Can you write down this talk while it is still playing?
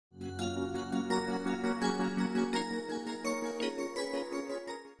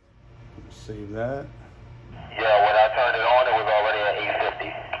Save that. Yeah, when I turned it on, it was already at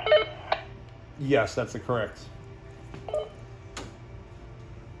 850. Yes, that's the correct.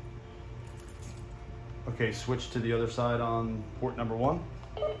 Okay, switch to the other side on port number 1.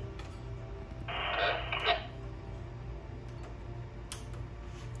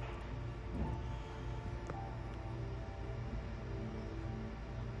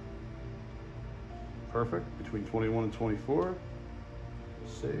 Perfect. Between 21 and 24.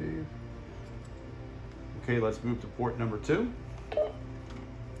 Save. Okay, let's move to port number 2.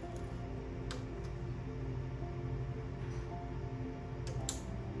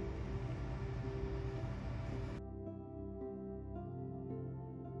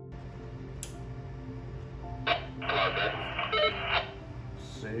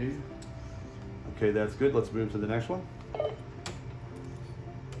 Save. Okay, that's good. Let's move to the next one.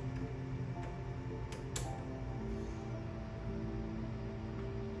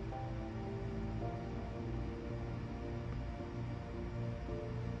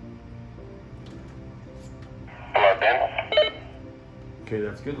 Plugged in. Okay,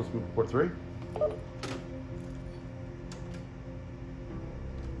 that's good. Let's move to port 3.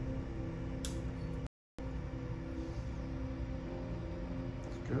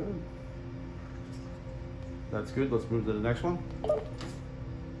 Good. That's good. Let's move to the next one.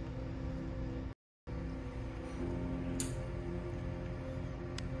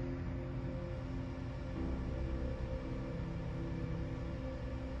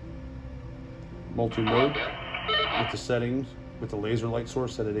 Multi-mode with the settings, with the laser light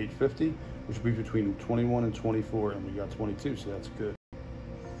source set at 850, which will be between 21 and 24, and we got 22, so that's good.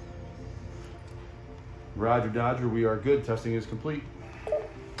 Roger, Dodger, we are good. Testing is complete.